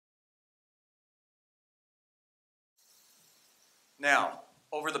Now,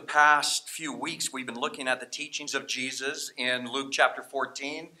 over the past few weeks, we've been looking at the teachings of Jesus in Luke chapter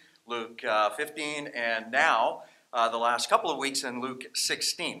 14, Luke 15, and now the last couple of weeks in Luke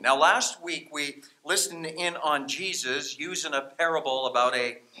 16. Now, last week we listened in on Jesus using a parable about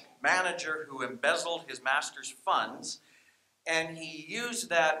a manager who embezzled his master's funds, and he used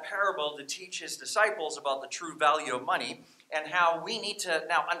that parable to teach his disciples about the true value of money and how we need to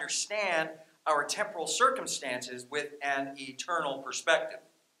now understand our temporal circumstances with an eternal perspective.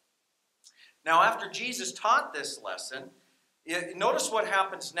 Now, after Jesus taught this lesson, notice what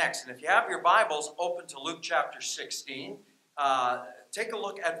happens next. And if you have your Bibles open to Luke chapter 16, take a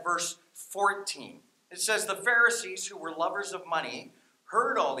look at verse 14. It says, "The Pharisees, who were lovers of money,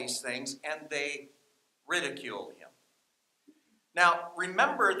 heard all these things, and they ridiculed him." Now,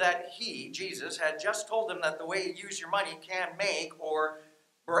 remember that Jesus, had just told them that the way you use your money can make or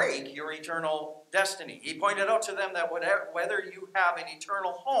break your eternal destiny. He pointed out to them that whether you have an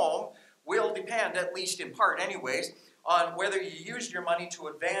eternal home will depend, at least in part anyways, on whether you use your money to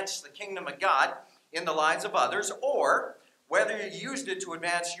advance the kingdom of God in the lives of others, or whether you used it to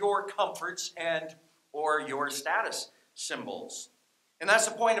advance your comforts and or your status symbols. And that's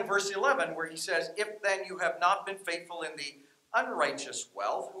the point of verse 11, where he says, "If then you have not been faithful in the unrighteous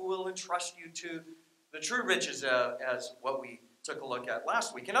wealth, who will entrust you to the true riches," as what we took a look at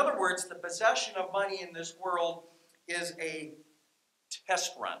last week. In other words, the possession of money in this world is a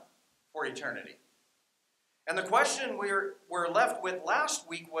test run for eternity. And the question we're left with last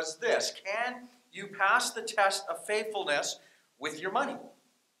week was this: can you pass the test of faithfulness with your money?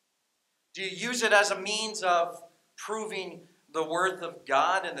 Do you use it as a means of proving the worth of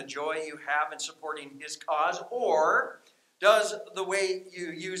God and the joy you have in supporting His cause? Or does the way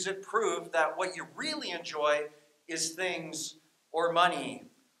you use it prove that what you really enjoy is things or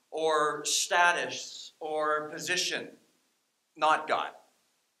money or status or position, not God?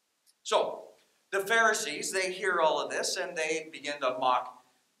 So, the Pharisees, they hear all of this and they begin to mock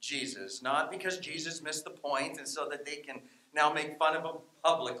Jesus. Not because Jesus missed the point and so that they can now make fun of him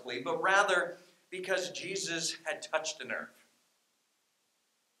publicly, but rather because Jesus had touched a nerve.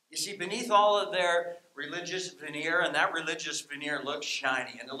 You see, beneath all of their religious veneer, and that religious veneer looked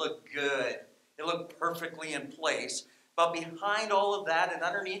shiny and it looked good. It looked perfectly in place. But behind all of that and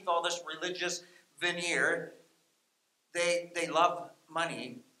underneath all this religious veneer, they love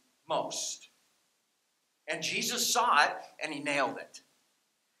money most. And Jesus saw it and he nailed it.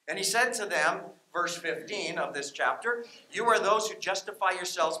 And he said to them, verse 15 of this chapter, "You are those who justify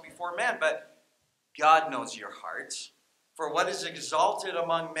yourselves before men, but God knows your hearts. For what is exalted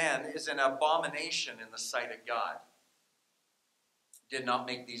among men is an abomination in the sight of God." Did not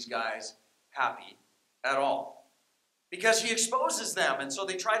make these guys happy at all, because he exposes them, and so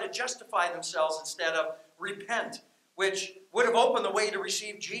they try to justify themselves instead of repent, which would have opened the way to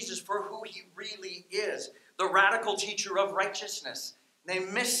receive Jesus for who he really is, the radical teacher of righteousness. They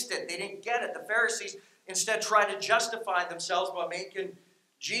missed it. They didn't get it. The Pharisees instead tried to justify themselves by making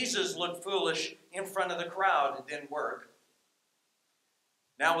Jesus look foolish in front of the crowd. It didn't work.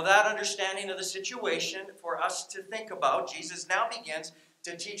 Now, with that understanding of the situation for us to think about, Jesus now begins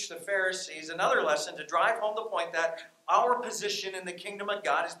to teach the Pharisees another lesson to drive home the point that our position in the kingdom of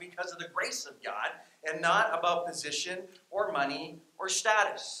God is because of the grace of God and not about position or money or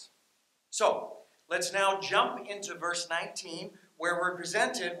status. So, let's now jump into verse 19, where we're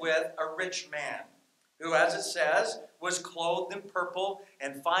presented with a rich man who, as it says, was clothed in purple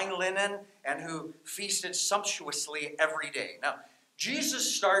and fine linen and who feasted sumptuously every day. Now,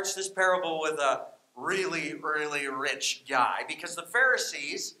 Jesus starts this parable with a really, really rich guy because the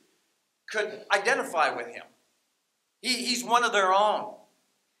Pharisees could identify with him. He's one of their own.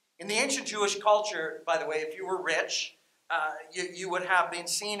 In the ancient Jewish culture, by the way, if you were rich, you would have been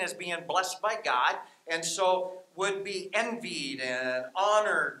seen as being blessed by God, and so would be envied and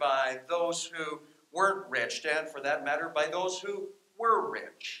honored by those who weren't rich, and for that matter, by those who were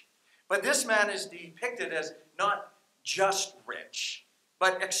rich. But this man is depicted as not just rich,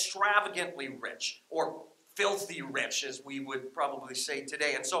 but extravagantly rich, or filthy rich, as we would probably say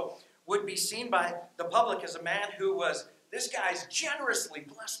today. And so would be seen by the public as a man who was, this guy's generously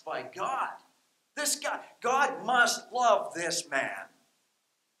blessed by God. This guy, God must love this man.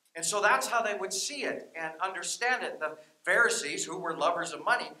 And so that's how they would see it and understand it. The Pharisees, who were lovers of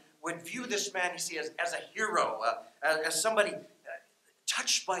money, would view this man, you see, as a hero, as somebody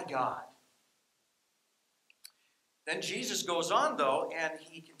touched by God. Then Jesus goes on, though, and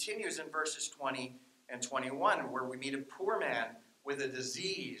he continues in verses 20 and 21, where we meet a poor man with a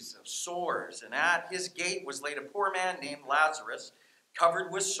disease of sores. And at his gate was laid a poor man named Lazarus,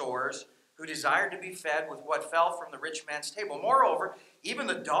 covered with sores, who desired to be fed with what fell from the rich man's table. Moreover, even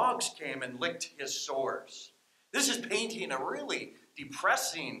the dogs came and licked his sores. This is painting a really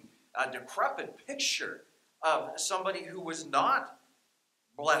depressing, decrepit picture of somebody who was not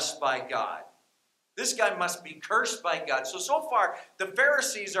blessed by God. This guy must be cursed by God. So far, the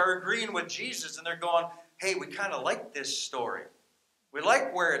Pharisees are agreeing with Jesus, and they're going, hey, we kind of like this story. We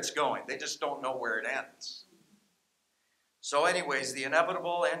like where it's going. They just don't know where it ends. So anyways, the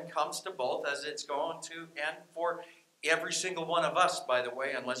inevitable end comes to both, as it's going to end for every single one of us, by the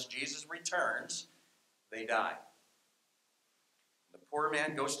way, unless Jesus returns, they die. The poor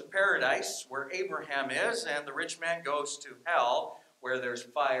man goes to paradise, where Abraham is, and the rich man goes to hell, where there's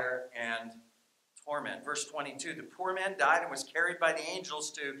fire and torment. Verse 22, the poor man died and was carried by the angels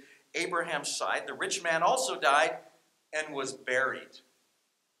to Abraham's side. The rich man also died and was buried.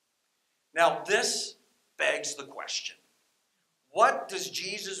 Now this begs the question. What does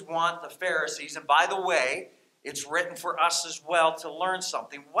Jesus want the Pharisees, and by the way, it's written for us as well to learn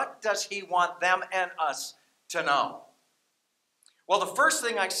something. What does he want them and us to know? Well, the first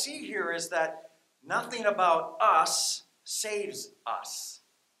thing I see here is that nothing about us saves us.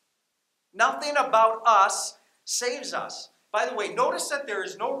 Nothing about us saves us. By the way, notice that there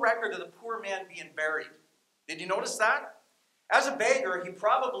is no record of the poor man being buried. Did you notice that? As a beggar, he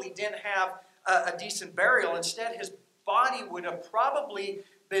probably didn't have a decent burial. Instead, his body would have probably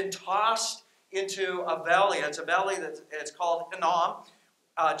been tossed into a valley. It's a valley that's called Hinnom,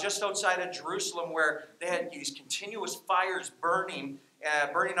 just outside of Jerusalem, where they had these continuous fires burning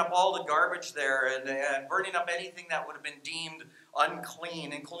up all the garbage there and burning up anything that would have been deemed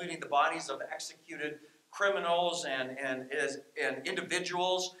unclean, including the bodies of executed criminals and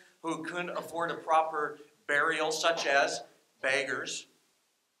individuals who couldn't afford a proper burial, such as beggars.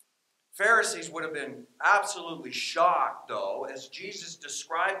 Pharisees would have been absolutely shocked, though, as Jesus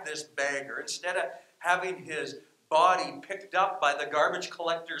described this beggar. Instead of having his body picked up by the garbage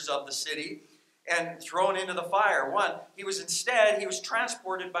collectors of the city and thrown into the fire, he was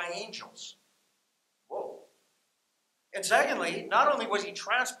transported by angels. Whoa. And secondly, not only was he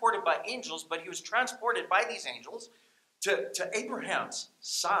transported by angels, but he was transported by these angels to Abraham's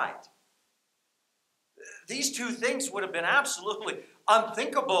side. These two things would have been absolutely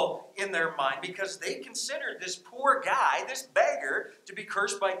unthinkable in their mind, because they considered this poor guy, this beggar, to be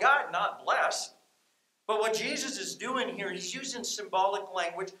cursed by God, not blessed. But what Jesus is doing here, he's using symbolic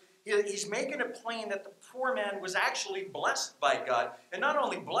language. He's making it plain that the poor man was actually blessed by God. And not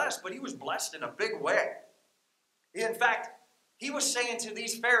only blessed, but he was blessed in a big way. In fact, he was saying to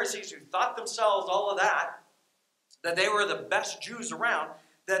these Pharisees who thought themselves all of that they were the best Jews around,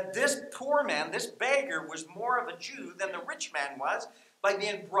 that this poor man, this beggar, was more of a Jew than the rich man was, by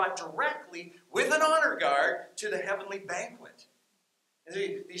being brought directly with an honor guard to the heavenly banquet. And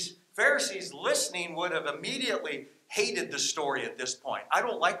these Pharisees listening would have immediately hated the story at this point. I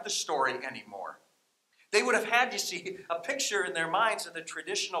don't like the story anymore. They would have had, you see, a picture in their minds of the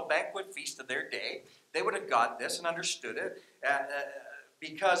traditional banquet feast of their day. They would have got this and understood it,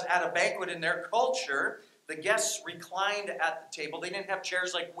 because at a banquet in their culture, the guests reclined at the table. They didn't have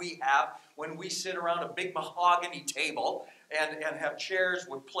chairs like we have when we sit around a big mahogany table and have chairs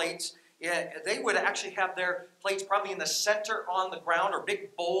with plates. They would actually have their plates probably in the center on the ground, or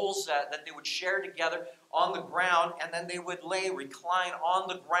big bowls that they would share together on the ground, and then they would recline on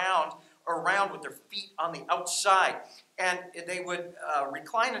the ground around with their feet on the outside. And they would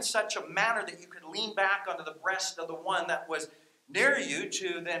recline in such a manner that you could lean back onto the breast of the one that was near you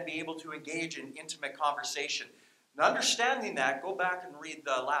to then be able to engage in intimate conversation. And understanding that, go back and read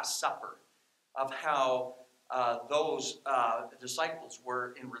the Last Supper of how those disciples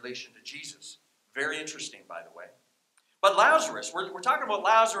were in relation to Jesus. Very interesting, by the way. But Lazarus, we're talking about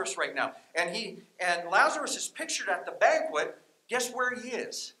Lazarus right now. And Lazarus is pictured at the banquet. Guess where he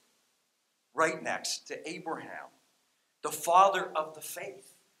is? Right next to Abraham, the father of the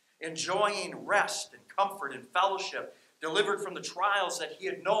faith, enjoying rest and comfort and fellowship, delivered from the trials that he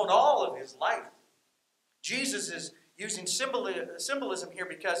had known all of his life. Jesus is using symbolism here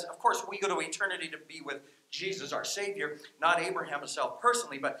because, of course, we go to eternity to be with Jesus, our Savior, not Abraham himself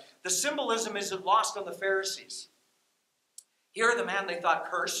personally, but the symbolism isn't lost on the Pharisees. Here, the man they thought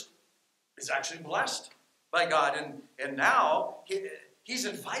cursed is actually blessed by God, and now he's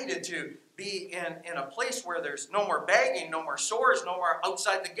invited to be in a place where there's no more begging, no more sores, no more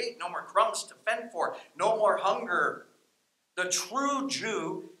outside the gate, no more crumbs to fend for, no more hunger. The true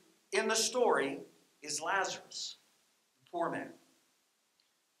Jew in the story is Lazarus, the poor man.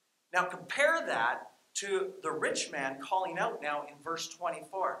 Now compare that to the rich man calling out now in verse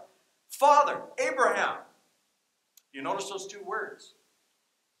 24. Father, Abraham. You notice those two words.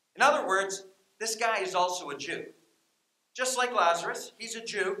 In other words, this guy is also a Jew. Just like Lazarus, he's a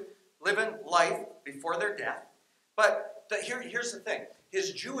Jew living life before their death. But here's the thing.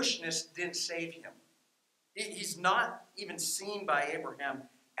 His Jewishness didn't save him. He's not even seen by Abraham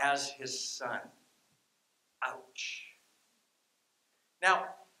as his son. Ouch. Now,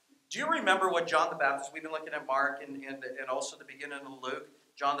 do you remember what John the Baptist, we've been looking at Mark and also the beginning of Luke,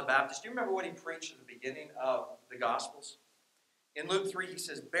 John the Baptist, do you remember what he preached at the beginning of the Gospels? In Luke 3, he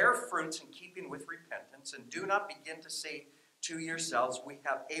says, bear fruits in keeping with repentance, and do not begin to say to yourselves, we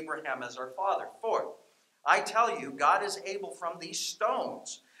have Abraham as our father. For I tell you, God is able from these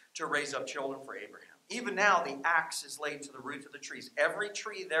stones to raise up children for Abraham. Even now the axe is laid to the root of the trees. Every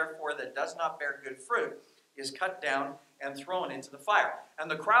tree, therefore, that does not bear good fruit is cut down and thrown into the fire.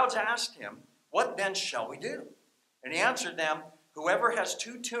 And the crowds asked him, what then shall we do? And he answered them, whoever has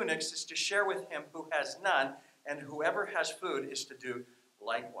 2 tunics is to share with him who has none, and whoever has food is to do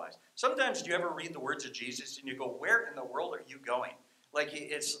likewise. Sometimes do you ever read the words of Jesus and you go, where in the world are you going? Like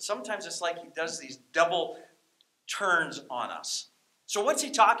sometimes it's like he does these double turns on us. So what's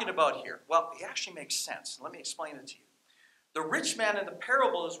he talking about here? Well, it actually makes sense. Let me explain it to you. The rich man in the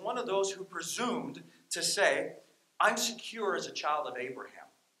parable is one of those who presumed to say, I'm secure as a child of Abraham.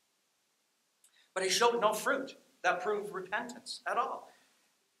 But he showed no fruit that proved repentance at all.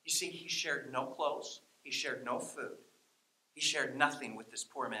 You see, he shared no clothes. He shared no food. He shared nothing with this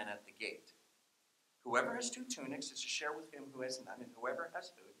poor man at the gate. Whoever has 2 tunics is to share with him who has none, and whoever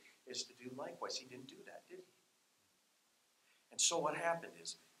has food is to do likewise. He didn't do that, did he? And so what happened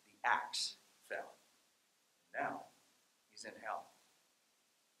is the axe fell. Now he's in hell.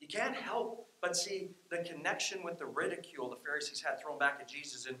 You can't help but see the connection with the ridicule the Pharisees had thrown back at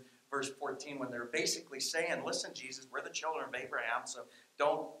Jesus in verse 14 when they're basically saying, listen, Jesus, we're the children of Abraham, so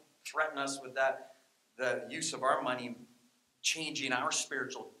don't threaten us with that, the use of our money changing our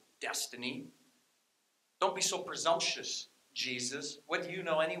spiritual destiny. Don't be so presumptuous, Jesus. What do you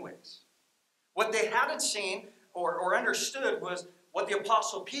know anyways? What they hadn't seen or understood was what the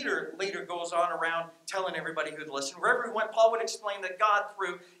Apostle Peter later goes on around telling everybody who'd listen. Wherever he went, Paul would explain that God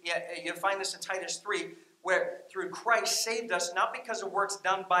you find this in Titus 3, where through Christ saved us, not because of works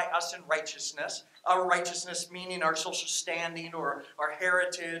done by us in righteousness, our righteousness meaning our social standing or our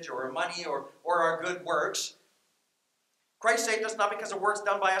heritage or our money or our good works. Christ saved us not because of works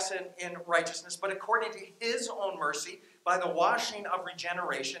done by us in righteousness, but according to his own mercy, by the washing of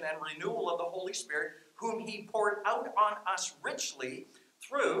regeneration and renewal of the Holy Spirit, whom he poured out on us richly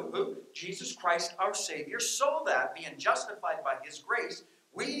through who? Jesus Christ our Savior, so that, being justified by his grace,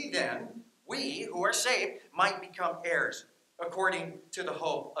 we who are saved might become heirs, according to the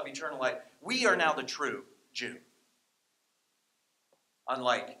hope of eternal life. We are now the true Jew,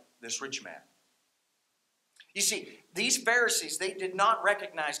 unlike this rich man. You see, these Pharisees, they did not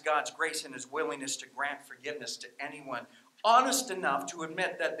recognize God's grace and his willingness to grant forgiveness to anyone honest enough to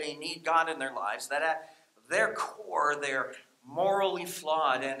admit that they need God in their lives, that at their core, they're morally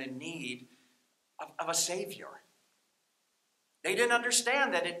flawed and in need of a Savior. They didn't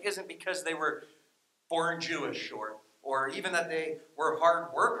understand that it isn't because they were born Jewish or even that they were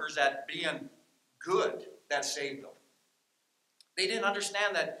hard workers at being good that saved them. They didn't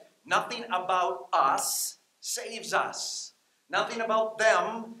understand that nothing about us saves us. Nothing about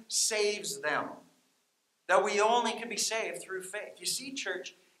them saves them. That we only can be saved through faith. You see,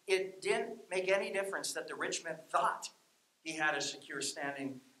 church, it didn't make any difference that the rich man thought he had a secure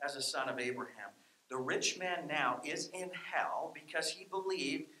standing as a son of Abraham. The rich man now is in hell because he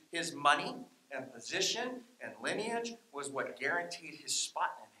believed his money and position and lineage was what guaranteed his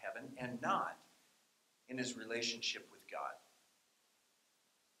spot in heaven and not in his relationship with God.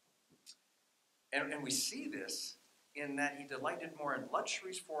 And we see this in that he delighted more in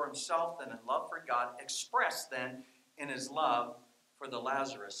luxuries for himself than in love for God, expressed then in his love for the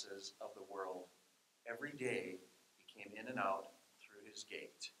Lazaruses of the world. Every day he came in and out through his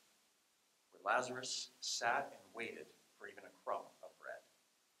gate, where Lazarus sat and waited for even a crumb of bread.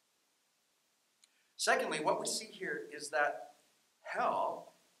 Secondly, what we see here is that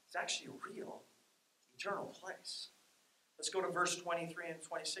hell is actually a real, eternal place. Let's go to verse 23 and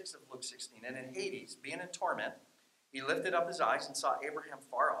 26 of Luke 16. And in Hades, being in torment, he lifted up his eyes and saw Abraham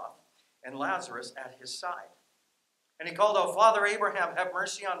far off, and Lazarus at his side. And he called out, Father Abraham, have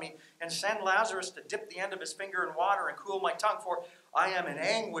mercy on me, and send Lazarus to dip the end of his finger in water and cool my tongue, for I am in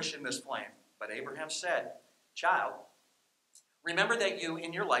anguish in this flame. But Abraham said, Child, remember that you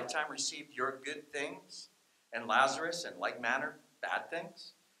in your lifetime received your good things, and Lazarus in like manner bad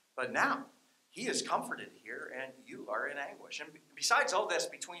things. But now he is comforted here, and you are in anguish. And besides all this,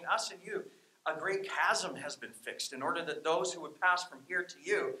 between us and you, a great chasm has been fixed in order that those who would pass from here to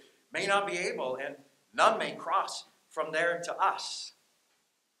you may not be able, and none may cross from there to us.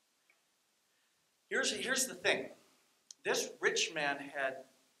 Here's the thing. This rich man had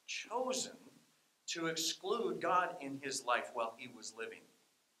chosen to exclude God in his life while he was living.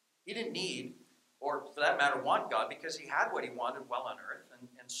 He didn't need, or for that matter, want God, because he had what he wanted while on earth.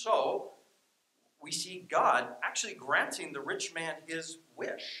 And so we see God actually granting the rich man his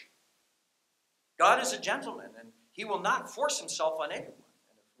wish. God is a gentleman, and he will not force himself on anyone.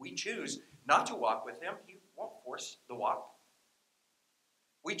 And if we choose not to walk with him, he won't force the walk.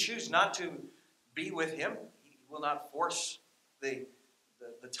 We choose not to be with him, he will not force the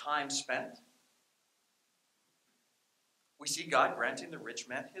time spent. We see God granting the rich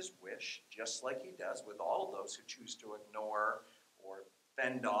man his wish, just like he does with all of those who choose to ignore or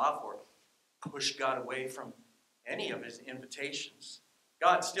fend off or push God away from any of his invitations.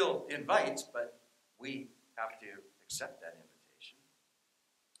 God still invites, but we have to accept that invitation.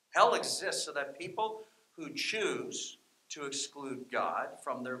 Hell exists so that people who choose to exclude God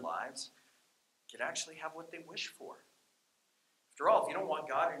from their lives can actually have what they wish for. After all, if you don't want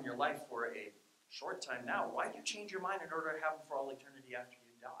God in your life for a short time now, why do you change your mind in order to have him for all eternity after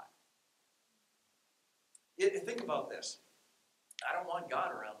you die? Think about this. I don't want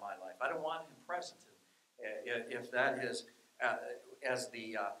God around my life. I don't want him present. If that is, as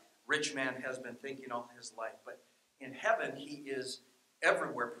the rich man has been thinking all his life. But in heaven, he is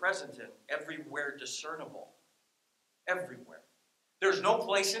everywhere present and everywhere discernible. Everywhere. There's no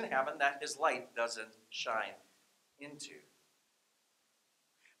place in heaven that his light doesn't shine into.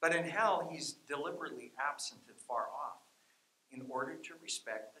 But in hell, he's deliberately absent and far off in order to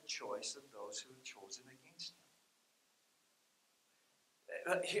respect the choice of those who have chosen against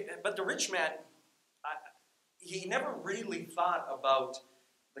him. But the rich man, he never really thought about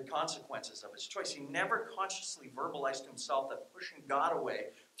the consequences of his choice. He never consciously verbalized to himself that pushing God away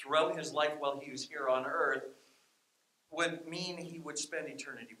throughout his life while he was here on earth would mean he would spend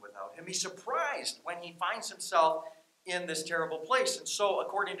eternity without him. He's surprised when he finds himself in this terrible place. And so,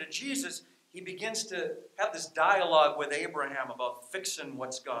 according to Jesus, he begins to have this dialogue with Abraham about fixing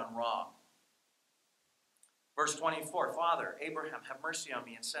what's gone wrong. Verse 24, Father, Abraham, have mercy on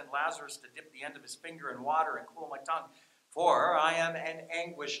me and send Lazarus to dip the end of his finger in water and cool my tongue, for I am in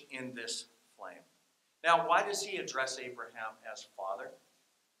anguish in this flame. Now, why does he address Abraham as father?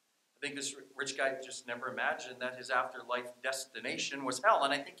 I think this rich guy just never imagined that his afterlife destination was hell.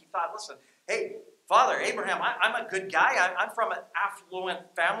 And I think he thought, listen, hey, Father, Abraham, I'm a good guy. I'm from an affluent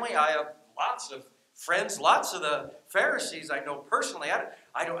family. I have lots of friends, lots of the Pharisees I know personally.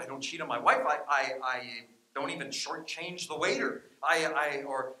 I don't cheat on my wife. I don't even shortchange the waiter. I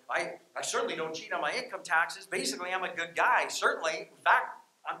certainly don't cheat on my income taxes. Basically, I'm a good guy. Certainly, in fact,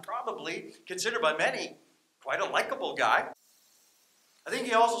 I'm probably considered by many quite a likable guy. I think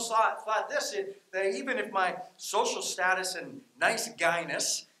he also thought this, that even if my social status and nice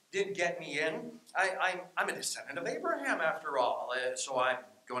guyness didn't get me in, I'm a descendant of Abraham after all. So I'm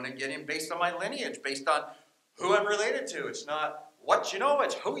going to get in based on my lineage, based on who I'm related to. It's not what you know,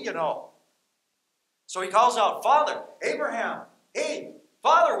 it's who you know. So he calls out, Father, Abraham, hey,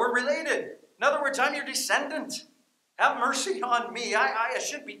 Father, we're related. In other words, I'm your descendant. Have mercy on me. I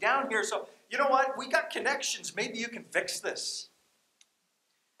should be down here. So you know what? We got connections. Maybe you can fix this.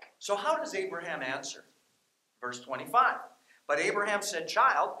 So how does Abraham answer? Verse 25. But Abraham said,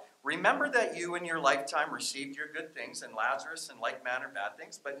 Child, remember that you in your lifetime received your good things, and Lazarus in like manner bad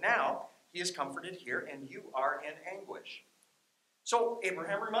things, but now he is comforted here, and you are in anguish. So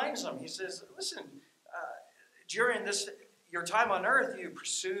Abraham reminds him. He says, listen, during your time on earth, you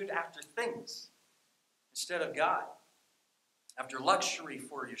pursued after things instead of God, after luxury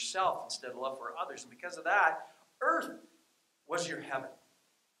for yourself instead of love for others. And because of that, earth was your heaven.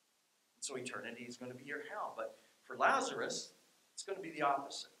 And so eternity is going to be your hell. But for Lazarus, it's going to be the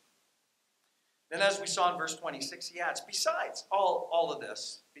opposite. Then as we saw in verse 26, he adds, besides all of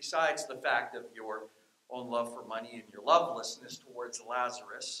this, besides the fact of your own love for money and your lovelessness towards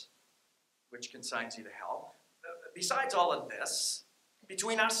Lazarus, which consigns you to hell, besides all of this,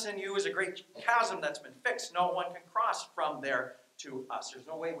 between us and you is a great chasm that's been fixed. No one can cross from there to us. There's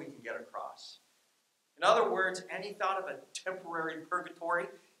no way we can get across. In other words, any thought of a temporary purgatory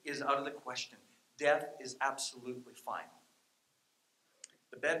is out of the question. Death is absolutely final.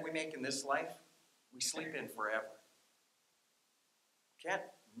 The bed we make in this life, we sleep in forever. Can't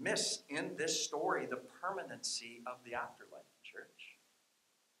miss in this story the permanency of the afterlife, church.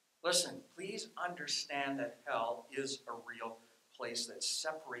 Listen, please understand that hell is a real place that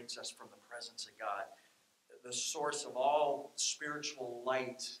separates us from the presence of God, the source of all spiritual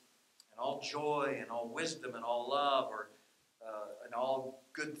light and all joy and all wisdom and all love or an all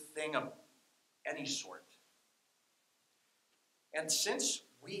good thing of any sort. And since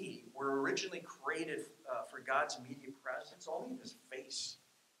we were originally created for God's immediate presence, only in His face,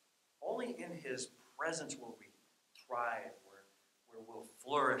 only in His presence will we thrive, where we'll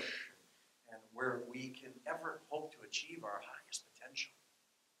flourish, and where we can ever hope to achieve our highest potential.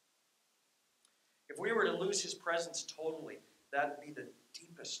 If we were to lose His presence totally, that would be the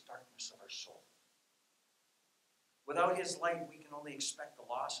deepest darkness of our soul. Without His light, we can only expect the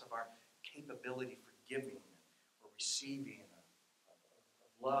loss of our capability for giving or receiving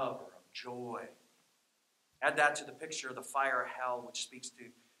of love or of joy. Add that to the picture of the fire of hell, which speaks to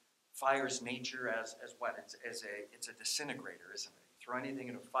fire's nature as what? It's a disintegrator, isn't it? You throw anything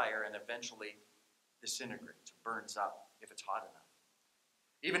in a fire and eventually disintegrates, it burns up if it's hot enough.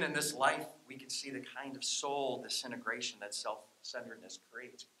 Even in this life, we can see the kind of soul disintegration that self-centeredness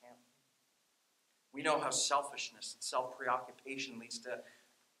creates, can't we? We know how selfishness and self-preoccupation leads to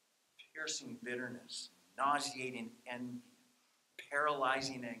piercing bitterness, nauseating envy,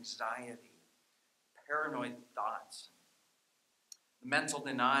 paralyzing anxiety, paranoid thoughts, mental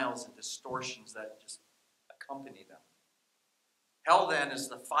denials and distortions that just accompany them. Hell, then, is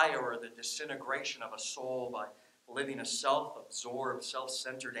the fire or the disintegration of a soul by living a self-absorbed,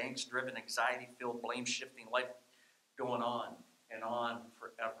 self-centered, angst-driven, anxiety-filled, blame-shifting life going on and on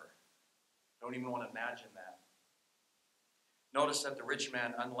forever. Don't even want to imagine that. Notice that the rich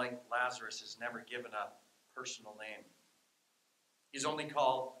man, unlike Lazarus, is never given a personal name. He's only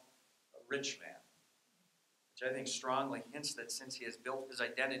called a rich man, which I think strongly hints that since he has built his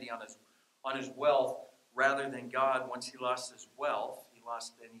identity on his wealth rather than God, once he lost his wealth, he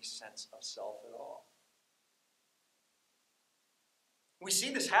lost any sense of self at all. We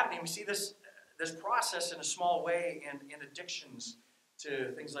see this happening. We see this process in a small way in addictions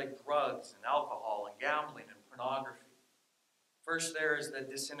to things like drugs and alcohol and gambling and pornography. First, there is the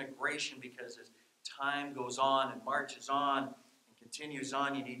disintegration because as time goes on and marches on and continues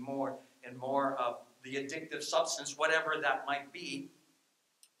on, you need more and more of the addictive substance, whatever that might be,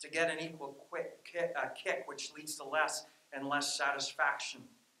 to get an equal quick kick, which leads to less and less satisfaction.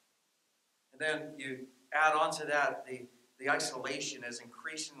 And then you add on to that the isolation as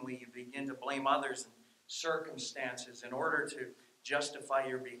increasingly you begin to blame others and circumstances in order to justify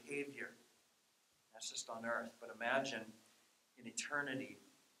your behavior. That's just on earth. But imagine in eternity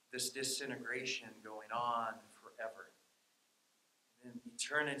this disintegration going on forever. In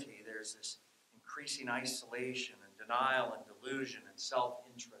eternity, there's this increasing isolation and denial and delusion and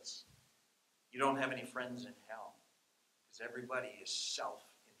self-interest. You don't have any friends in hell because everybody is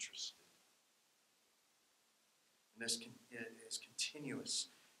self-interested. And this is continuous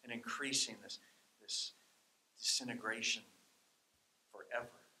and increasing, this disintegration forever.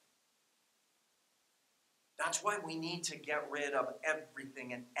 That's why we need to get rid of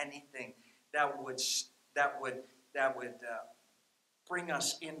everything and anything that would bring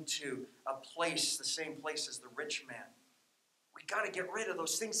us into a place, the same place as the rich man. We got to get rid of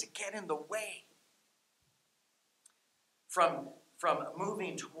those things that get in the way from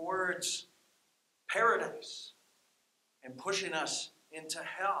moving towards paradise and pushing us into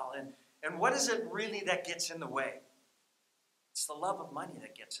hell. And what is it really that gets in the way? It's the love of money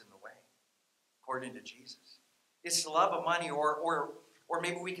that gets in the way, according to Jesus. It's the love of money, or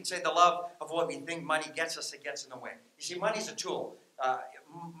maybe we can say the love of what we think money gets us that gets in the way. You see, money's a tool.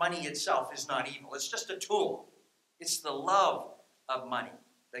 Money itself is not evil. It's just a tool. It's the love of money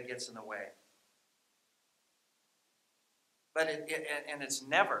that gets in the way. But it's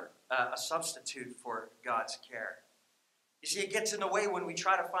never a substitute for God's care. You see, it gets in the way when we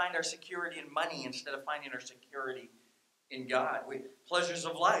try to find our security in money instead of finding our security in God. Pleasures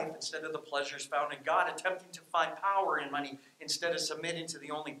of life instead of the pleasures found in God, attempting to find power in money instead of submitting to the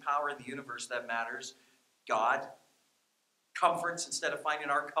only power in the universe that matters, God. Comforts instead of finding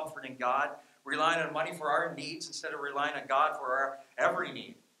our comfort in God, relying on money for our needs instead of relying on God for our every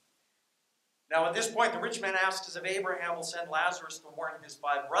need. Now at this point, the rich man asks us if Abraham will send Lazarus to warn his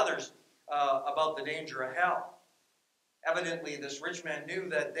 5 brothers about the danger of hell. Evidently, this rich man knew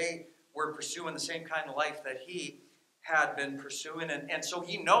that they were pursuing the same kind of life that he had been pursuing, and so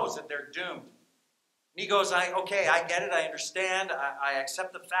he knows that they're doomed. And he goes, okay, I get it, I understand, I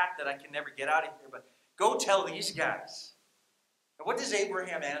accept the fact that I can never get out of here, but go tell these guys. And what does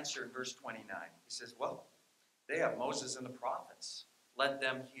Abraham answer in verse 29? He says, well, they have Moses and the prophets. Let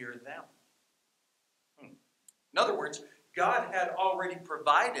them hear them. In other words, God had already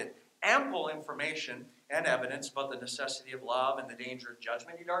provided ample information and evidence about the necessity of love and the danger of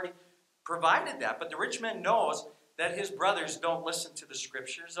judgment. He'd already provided that. But the rich man knows that his brothers don't listen to the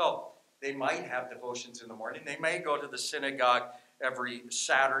scriptures. Oh, They might have devotions in the morning. They may go to the synagogue every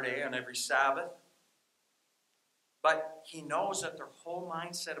Saturday and every Sabbath. But he knows that their whole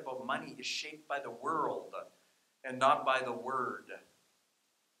mindset about money is shaped by the world and not by the word.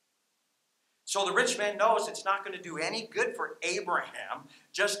 So the rich man knows it's not going to do any good for Abraham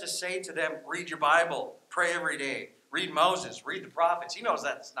just to say to them, read your Bible, pray every day, read Moses, read the prophets. He knows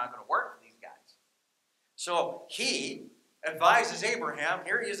that's not going to work for these guys. So he advises Abraham,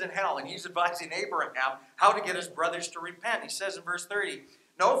 here he is in hell, and he's advising Abraham how to get his brothers to repent. He says in verse 30,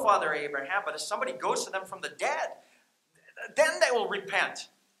 no, Father Abraham, but if somebody goes to them from the dead, then they will repent.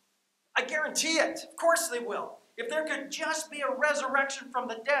 I guarantee it. Of course they will. If there could just be a resurrection from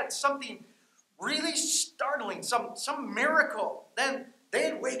the dead, something really startling, some miracle, then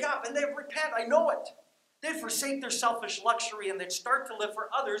they'd wake up and they'd repent. I know it. They'd forsake their selfish luxury and they'd start to live for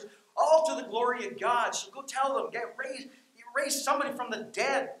others, all to the glory of God. So go tell them, raise somebody from the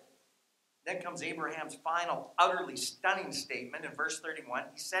dead. Then comes Abraham's final, utterly stunning statement in verse 31.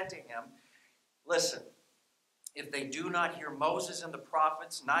 He said to him, listen, if they do not hear Moses and the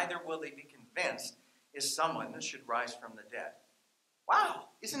prophets, neither will they be convinced if someone should rise from the dead. Wow,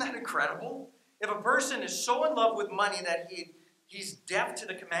 isn't that incredible? If a person is so in love with money that he's deaf to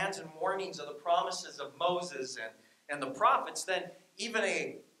the commands and warnings of the promises of Moses and the prophets, then even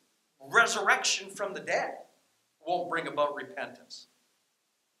a resurrection from the dead won't bring about repentance.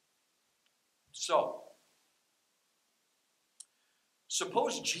 So,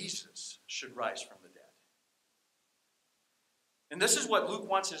 suppose Jesus should rise from the dead. And this is what Luke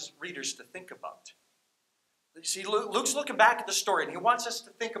wants his readers to think about. You see, Luke's looking back at the story, and he wants us to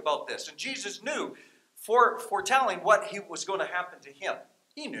think about this. And Jesus knew, foretelling what was going to happen to him.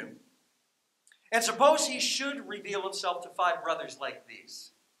 He knew. And suppose he should reveal himself to 5 brothers like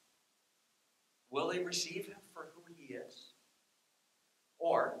these. Will they receive him for who he is?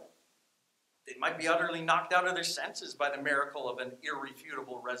 Or they might be utterly knocked out of their senses by the miracle of an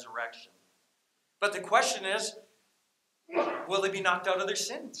irrefutable resurrection. But the question is, will they be knocked out of their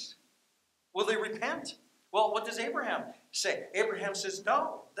sins? Will they repent? Well, what does Abraham say? Abraham says,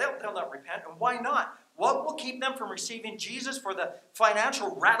 no, they'll not repent. And why not? What will keep them from receiving Jesus for the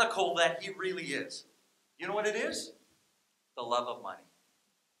financial radical that he really is? You know what it is? The love of money.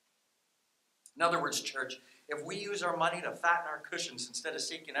 In other words, church, if we use our money to fatten our cushions instead of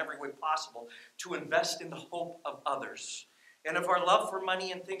seeking every way possible to invest in the hope of others, and if our love for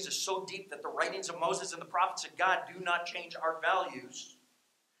money and things is so deep that the writings of Moses and the prophets of God do not change our values,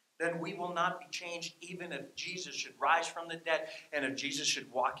 then we will not be changed even if Jesus should rise from the dead and if Jesus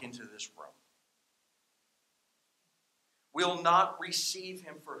should walk into this room. We'll not receive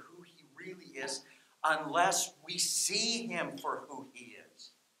him for who he really is unless we see him for who he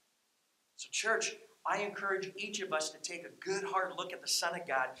is. So church, I encourage each of us to take a good hard look at the Son of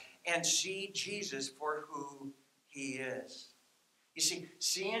God and see Jesus for who he is. You see,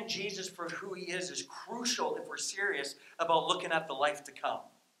 seeing Jesus for who he is crucial if we're serious about looking at the life to come.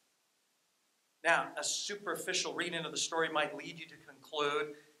 Now, a superficial reading of the story might lead you to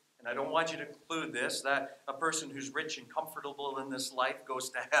conclude, and I don't want you to conclude this, that a person who's rich and comfortable in this life goes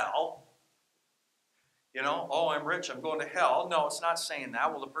to hell. You know, oh, I'm rich, I'm going to hell. No, it's not saying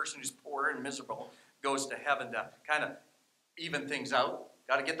that. Well, the person who's poor and miserable goes to heaven to kind of even things out.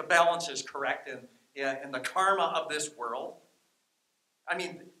 Got to get the balances correct in the karma of this world. I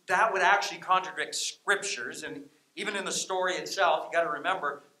mean, that would actually contradict scriptures. And even in the story itself, you got to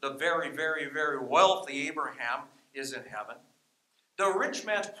remember the very, very, very wealthy Abraham is in heaven. The rich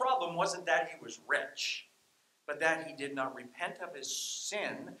man's problem wasn't that he was rich, but that he did not repent of his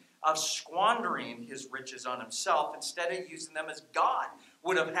sin of squandering his riches on himself instead of using them as God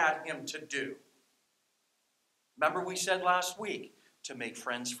would have had him to do. Remember we said last week, to make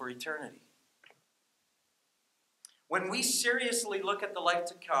friends for eternity. When we seriously look at the life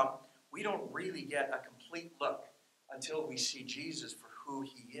to come, we don't really get a complete look until we see Jesus for who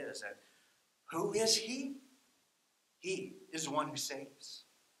he is. And who is he? He is the one who saves.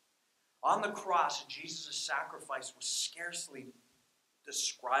 On the cross, Jesus' sacrifice was scarcely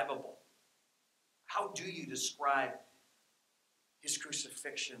describable. How do you describe his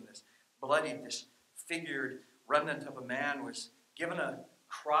crucifixion? This bloody, disfigured remnant of a man was given a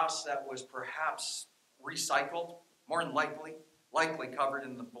cross that was perhaps recycled, more than likely covered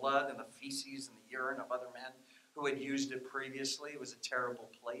in the blood and the feces and the urine of other men who had used it previously. It was a terrible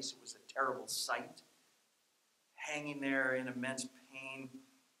place. It was a terrible sight. Hanging there in immense pain,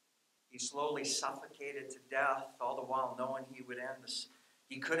 he slowly suffocated to death, all the while knowing he would end this.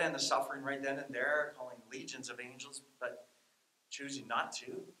 He could end the suffering right then and there, calling legions of angels, but choosing not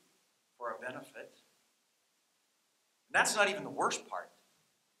to for our benefit. And that's not even the worst part.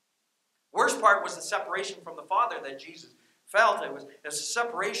 Worst part was the separation from the Father that Jesus felt. It was a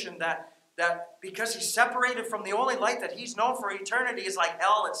separation that because he's separated from the only light that he's known for eternity is like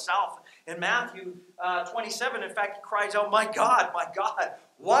hell itself. In Matthew 27, in fact, he cries out, my God,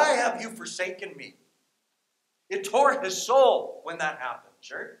 why have you forsaken me? It tore his soul when that happened,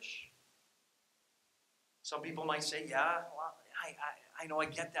 church. Some people might say, yeah, well, I know I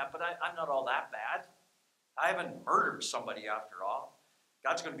get that, but I'm not all that bad. I haven't murdered somebody after all.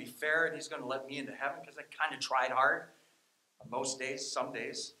 God's going to be fair, and he's going to let me into heaven because I kind of tried hard. Most days, some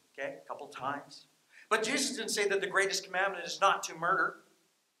days, okay, a couple times. But Jesus didn't say that the greatest commandment is not to murder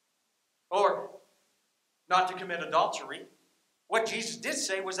or not to commit adultery. What Jesus did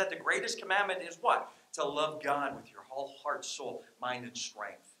say was that the greatest commandment is what? To love God with your whole heart, soul, mind, and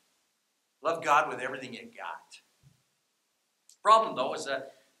strength. Love God with everything you got. The problem, though, is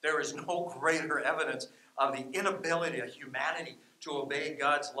that there is no greater evidence of the inability of humanity to obey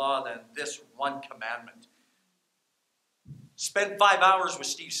God's law than this one commandment. Spend 5 hours with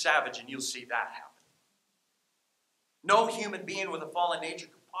Steve Savage and you'll see that happen. No human being with a fallen nature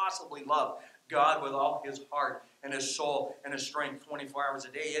could possibly love God with all his heart and his soul and his strength 24 hours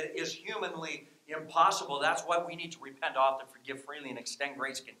a day. It is humanly impossible. That's why we need to repent often, forgive freely, and extend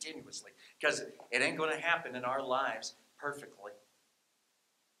grace continuously. Because it ain't going to happen in our lives perfectly.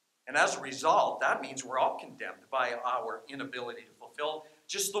 And as a result, that means we're all condemned by our inability to fulfill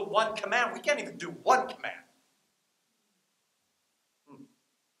just the one command. We can't even do one command.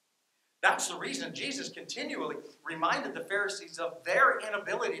 That's the reason Jesus continually reminded the Pharisees of their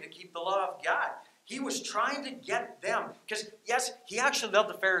inability to keep the law of God. He was trying to get them, because yes, he actually loved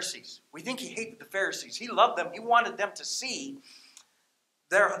the Pharisees. We think he hated the Pharisees. He loved them. He wanted them to see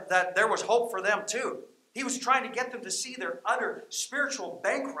that there was hope for them too. He was trying to get them to see their utter spiritual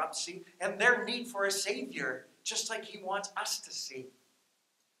bankruptcy and their need for a Savior, just like he wants us to see.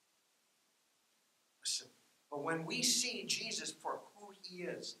 Listen, but when we see Jesus for who he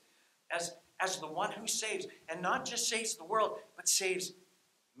is, as the one who saves, and not just saves the world, but saves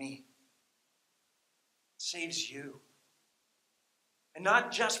me. Saves you. And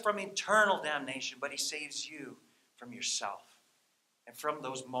not just from eternal damnation, but he saves you from yourself. And from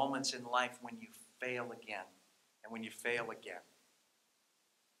those moments in life when you fail again. And when you fail again.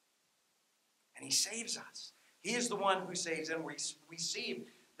 And he saves us. He is the one who saves, and we receive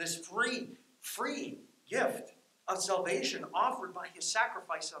this free gift of salvation offered by his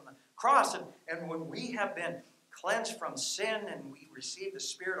sacrifice on the cross. And when we have been cleansed from sin and we receive the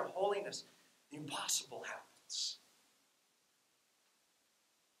spirit of holiness, the impossible happens.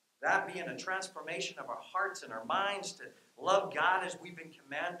 That being a transformation of our hearts and our minds to love God as we've been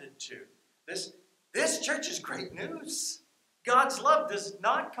commanded to. This church is great news. God's love does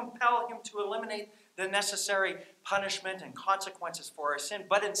not compel him to eliminate the necessary punishment and consequences for our sin,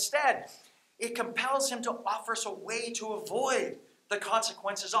 but instead, it compels him to offer us a way to avoid the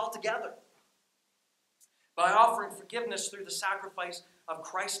consequences altogether. By offering forgiveness through the sacrifice of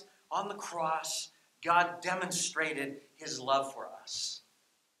Christ on the cross, God demonstrated his love for us.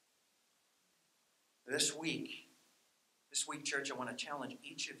 This week, church, I want to challenge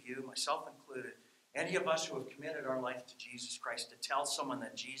each of you, myself included, any of us who have committed our life to Jesus Christ, to tell someone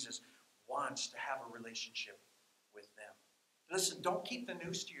that Jesus wants to have a relationship with them. Listen, don't keep the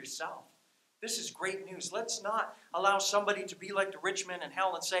news to yourself. This is great news. Let's not allow somebody to be like the rich man in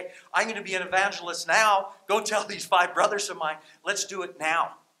hell and say, I'm going to be an evangelist now. Go tell these 5 brothers of mine. Let's do it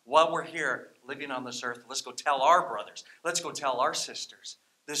now while we're here living on this earth. Let's go tell our brothers. Let's go tell our sisters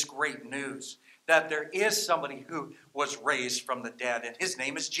this great news that there is somebody who was raised from the dead, and his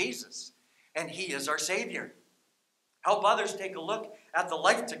name is Jesus, and he is our Savior. Help others take a look at the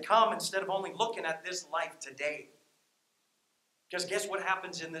life to come instead of only looking at this life today. Because guess what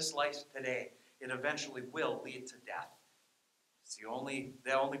happens in this life today? It eventually will lead to death. It's the only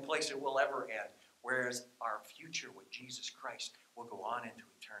place it will ever end. Whereas our future with Jesus Christ will go on into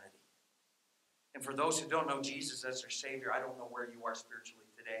eternity. And for those who don't know Jesus as their Savior, I don't know where you are spiritually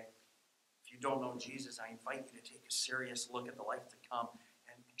today. If you don't know Jesus, I invite you to take a serious look at the life to come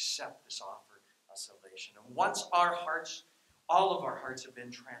and accept this offer of salvation. And once all of our hearts have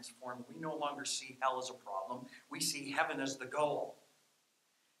been transformed, we no longer see hell as a problem. We see heaven as the goal.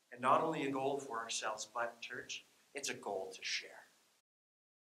 And not only a goal for ourselves, but, church, it's a goal to share.